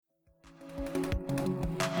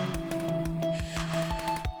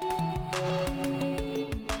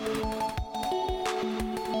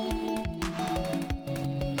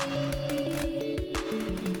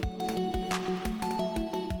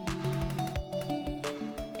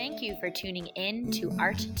Thank you for tuning in to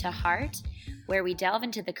Art to Heart, where we delve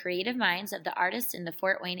into the creative minds of the artists in the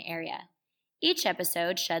Fort Wayne area. Each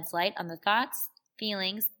episode sheds light on the thoughts,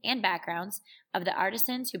 feelings, and backgrounds of the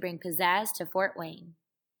artisans who bring pizzazz to Fort Wayne.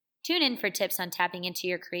 Tune in for tips on tapping into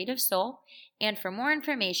your creative soul and for more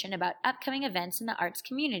information about upcoming events in the arts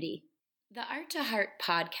community. The Art to Heart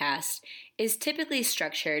podcast is typically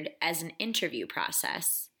structured as an interview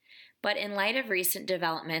process. But in light of recent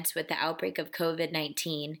developments with the outbreak of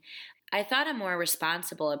COVID-19, I thought a more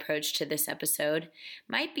responsible approach to this episode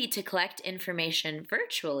might be to collect information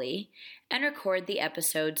virtually and record the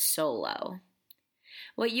episode solo.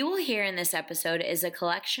 What you will hear in this episode is a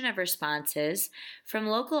collection of responses from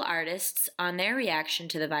local artists on their reaction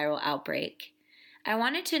to the viral outbreak. I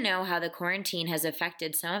wanted to know how the quarantine has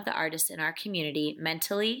affected some of the artists in our community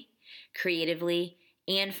mentally, creatively,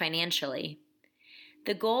 and financially.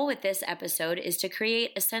 The goal with this episode is to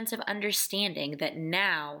create a sense of understanding that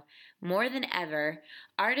now, more than ever,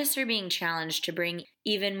 artists are being challenged to bring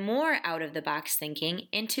even more out-of-the-box thinking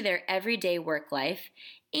into their everyday work life,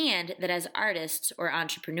 and that as artists or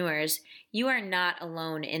entrepreneurs, you are not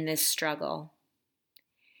alone in this struggle.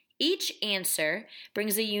 Each answer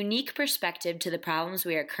brings a unique perspective to the problems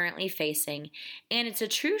we are currently facing, and it's a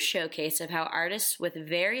true showcase of how artists with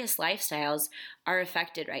various lifestyles are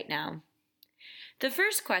affected right now. The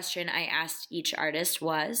first question I asked each artist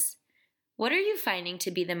was, what are you finding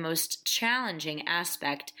to be the most challenging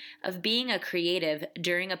aspect of being a creative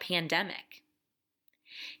during a pandemic?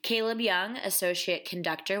 Caleb Young, associate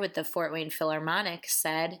conductor with the Fort Wayne Philharmonic,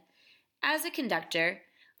 said, as a conductor,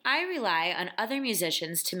 I rely on other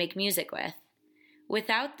musicians to make music with.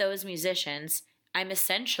 Without those musicians, I'm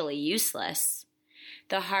essentially useless.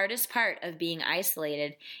 The hardest part of being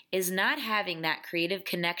isolated is not having that creative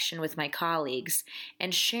connection with my colleagues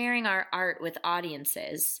and sharing our art with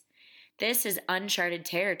audiences. This is uncharted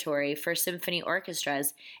territory for symphony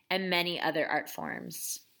orchestras and many other art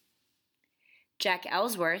forms. Jack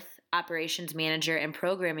Ellsworth, operations manager and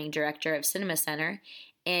programming director of Cinema Center,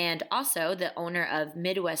 and also the owner of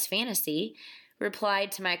Midwest Fantasy,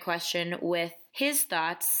 replied to my question with his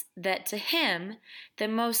thoughts that to him, the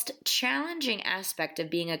most challenging aspect of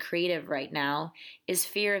being a creative right now is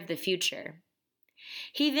fear of the future.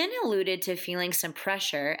 He then alluded to feeling some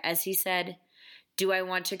pressure as he said, do I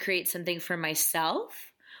want to create something for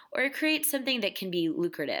myself or create something that can be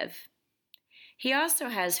lucrative? He also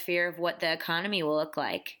has fear of what the economy will look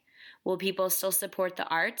like. Will people still support the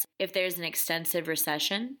arts if there's an extensive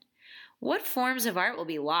recession? What forms of art will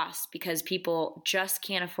be lost because people just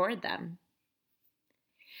can't afford them?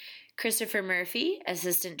 Christopher Murphy,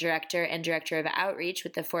 assistant director and director of outreach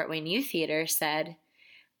with the Fort Wayne Youth Theater, said,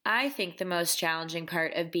 I think the most challenging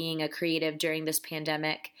part of being a creative during this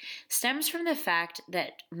pandemic stems from the fact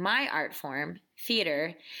that my art form,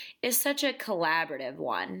 theater, is such a collaborative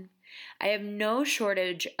one. I have no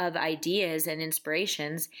shortage of ideas and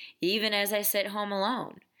inspirations, even as I sit home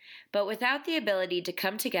alone. But without the ability to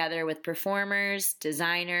come together with performers,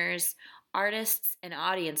 designers, artists, and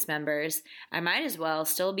audience members, I might as well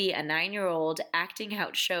still be a 9-year-old acting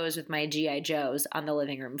out shows with my G.I. Joes on the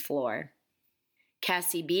living room floor.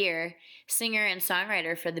 Cassie Beer, singer and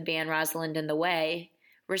songwriter for the band Rosalind and the Way,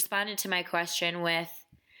 responded to my question with,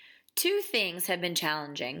 2 things have been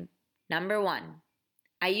challenging. Number 1,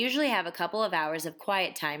 I usually have a couple of hours of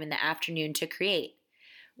quiet time in the afternoon to create,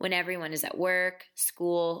 when everyone is at work,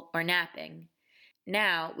 school, or napping.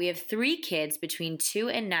 Now, we have 3 kids between 2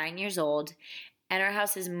 and 9 years old, and our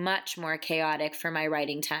house is much more chaotic for my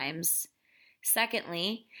writing times.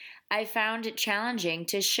 Secondly, I found it challenging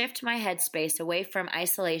to shift my headspace away from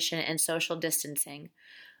isolation and social distancing.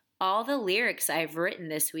 All the lyrics I've written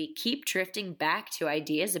this week keep drifting back to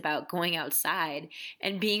ideas about going outside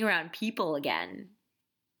and being around people again.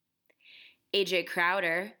 AiJaye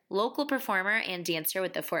Crowder, local performer and dancer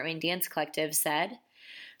with the Fort Wayne Dance Collective, said,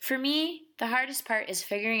 for me, the hardest part is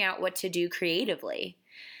figuring out what to do creatively.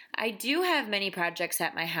 I do have many projects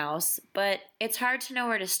at my house, but it's hard to know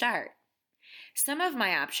where to start. Some of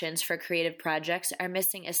my options for creative projects are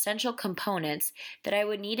missing essential components that I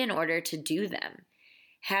would need in order to do them.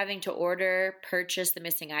 Having to purchase the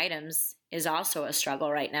missing items is also a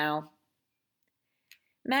struggle right now.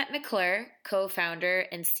 Matt McClure, co-founder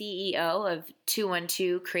and CEO of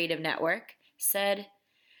 212 Creative Network, said,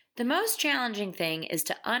 the most challenging thing is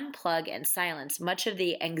to unplug and silence much of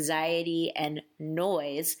the anxiety and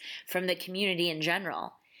noise from the community in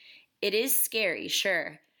general. It is scary,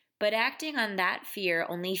 sure, but acting on that fear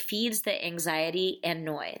only feeds the anxiety and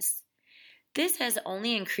noise. This has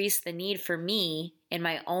only increased the need for me in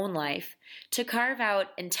my own life to carve out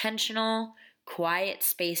intentional, quiet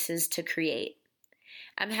spaces to create.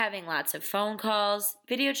 I'm having lots of phone calls,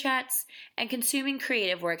 video chats, and consuming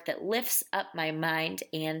creative work that lifts up my mind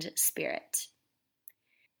and spirit.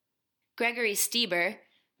 Gregory Stieber,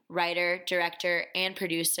 writer, director, and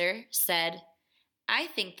producer, said, I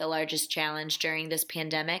think the largest challenge during this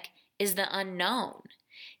pandemic is the unknown.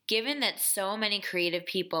 Given that so many creative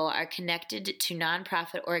people are connected to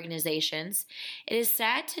nonprofit organizations, it is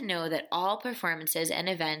sad to know that all performances and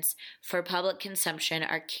events for public consumption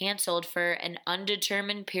are canceled for an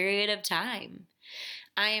undetermined period of time.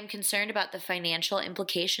 I am concerned about the financial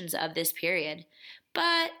implications of this period,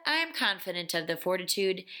 but I am confident of the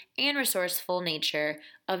fortitude and resourceful nature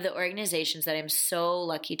of the organizations that I'm so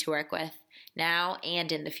lucky to work with, now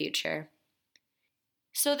and in the future.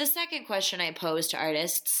 So the second question I posed to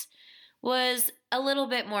artists was a little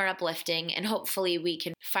bit more uplifting, and hopefully we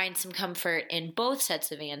can find some comfort in both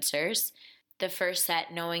sets of answers. The first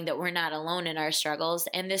set knowing that we're not alone in our struggles,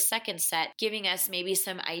 and the second set giving us maybe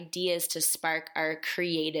some ideas to spark our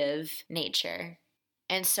creative nature.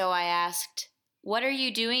 And so I asked, what are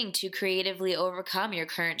you doing to creatively overcome your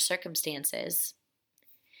current circumstances?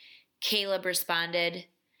 Caleb responded,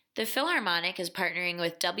 the Philharmonic is partnering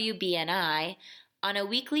with WBNI on a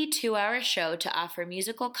weekly 2-hour show to offer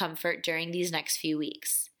musical comfort during these next few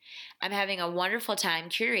weeks. I'm having a wonderful time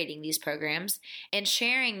curating these programs and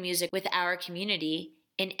sharing music with our community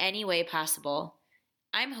in any way possible.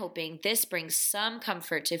 I'm hoping this brings some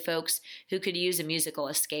comfort to folks who could use a musical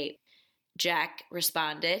escape. Jack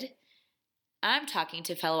responded, I'm talking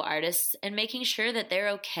to fellow artists and making sure that they're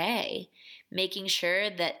okay, making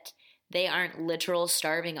sure that they aren't literal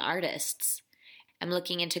starving artists. I'm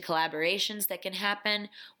looking into collaborations that can happen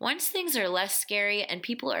once things are less scary and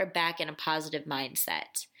people are back in a positive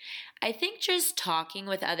mindset. I think just talking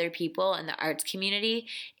with other people in the arts community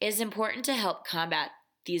is important to help combat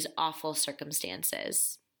these awful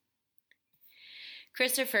circumstances.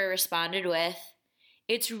 Christopher responded with,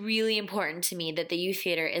 it's really important to me that the youth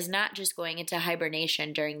theater is not just going into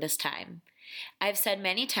hibernation during this time. I've said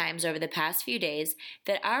many times over the past few days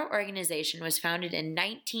that our organization was founded in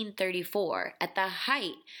 1934 at the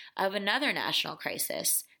height of another national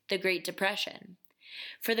crisis, the Great Depression,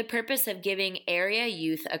 for the purpose of giving area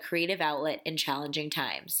youth a creative outlet in challenging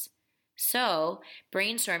times. So,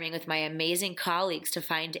 brainstorming with my amazing colleagues to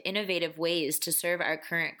find innovative ways to serve our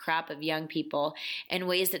current crop of young people in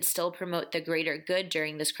ways that still promote the greater good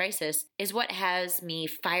during this crisis is what has me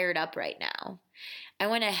fired up right now. I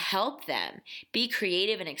want to help them be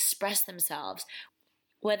creative and express themselves,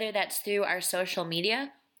 whether that's through our social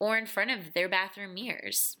media or in front of their bathroom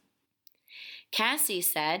mirrors. Cassie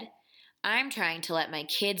said, I'm trying to let my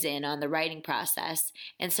kids in on the writing process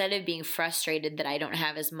instead of being frustrated that I don't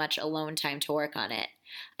have as much alone time to work on it.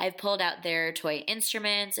 I've pulled out their toy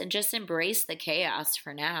instruments and just embraced the chaos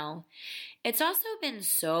for now. It's also been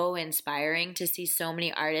so inspiring to see so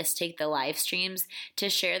many artists take the live streams to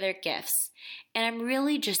share their gifts, and I'm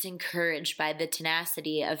really just encouraged by the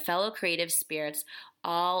tenacity of fellow creative spirits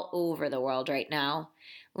all over the world right now.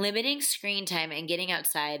 Limiting screen time and getting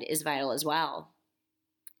outside is vital as well.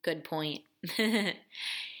 Good point.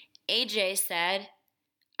 AiJaye said,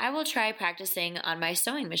 I will try practicing on my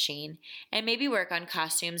sewing machine and maybe work on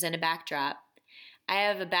costumes and a backdrop. I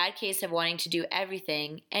have a bad case of wanting to do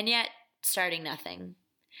everything and yet starting nothing.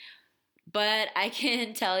 But I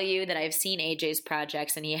can tell you that I've seen AiJaye's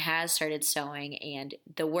projects and he has started sewing and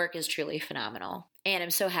the work is truly phenomenal. And I'm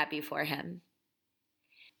so happy for him.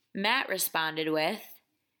 Matt responded with,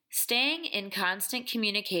 staying in constant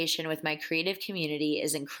communication with my creative community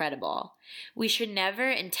is incredible. We should never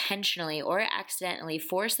intentionally or accidentally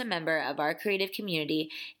force a member of our creative community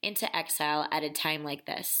into exile at a time like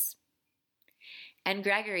this. And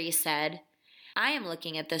Gregory said, I am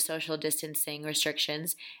looking at the social distancing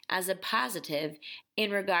restrictions as a positive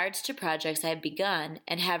in regards to projects I have begun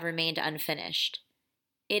and have remained unfinished.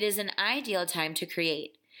 It is an ideal time to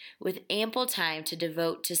create, with ample time to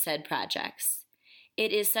devote to said projects.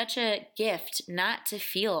 It is such a gift not to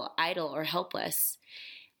feel idle or helpless.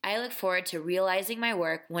 I look forward to realizing my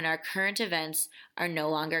work when our current events are no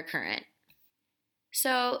longer current.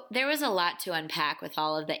 So there was a lot to unpack with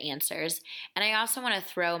all of the answers, and I also want to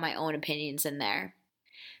throw my own opinions in there.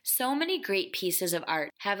 So many great pieces of art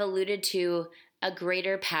have alluded to a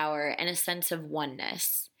greater power and a sense of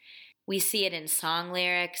oneness. We see it in song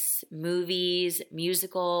lyrics, movies,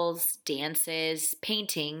 musicals, dances,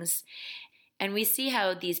 paintings, and we see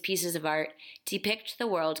how these pieces of art depict the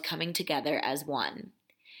world coming together as one.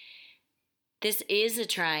 This is a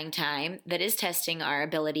trying time that is testing our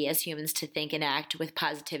ability as humans to think and act with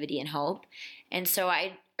positivity and hope. And so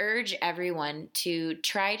I urge everyone to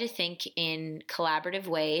try to think in collaborative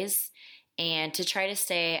ways and to try to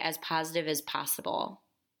stay as positive as possible.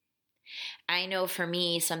 I know for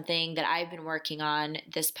me, something that I've been working on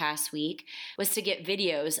this past week was to get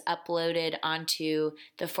videos uploaded onto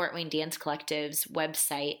the Fort Wayne Dance Collective's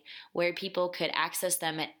website where people could access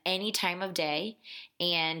them at any time of day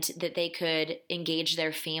and that they could engage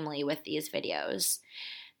their family with these videos.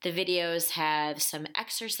 The videos have some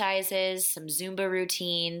exercises, some Zumba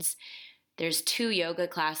routines. There's 2 yoga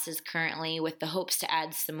classes currently with the hopes to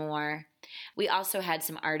add some more. We also had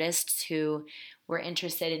some artists who were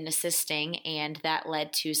interested in assisting, and that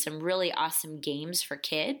led to some really awesome games for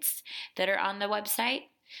kids that are on the website.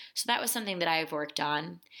 So that was something that I've worked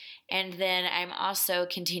on. And then I'm also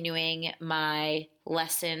continuing my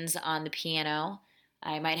lessons on the piano.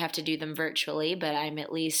 I might have to do them virtually, but I'm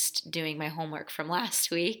at least doing my homework from last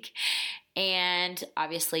week. And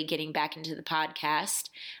obviously getting back into the podcast.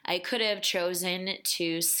 I could have chosen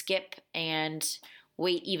to skip and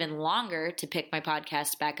wait even longer to pick my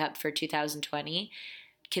podcast back up for 2020,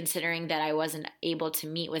 considering that I wasn't able to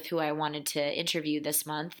meet with who I wanted to interview this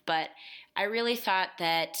month. But I really thought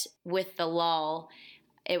that with the lull,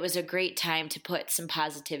 it was a great time to put some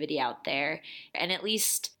positivity out there and at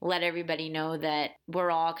least let everybody know that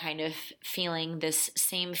we're all kind of feeling this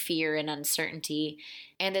same fear and uncertainty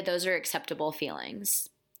and that those are acceptable feelings.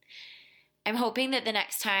 I'm hoping that the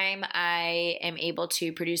next time I am able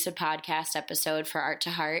to produce a podcast episode for Art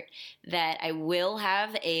to Heart that I will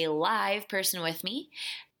have a live person with me.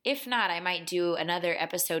 If not, I might do another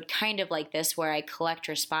episode kind of like this where I collect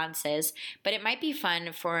responses, but it might be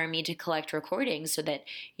fun for me to collect recordings so that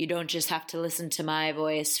you don't just have to listen to my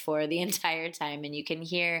voice for the entire time and you can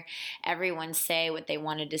hear everyone say what they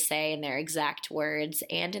wanted to say in their exact words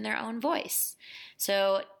and in their own voice.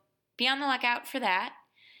 So be on the lookout for that.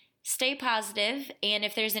 Stay positive, and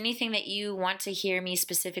if there's anything that you want to hear me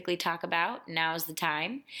specifically talk about, now's the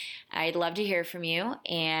time. I'd love to hear from you,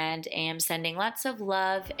 and am sending lots of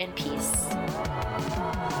love and peace.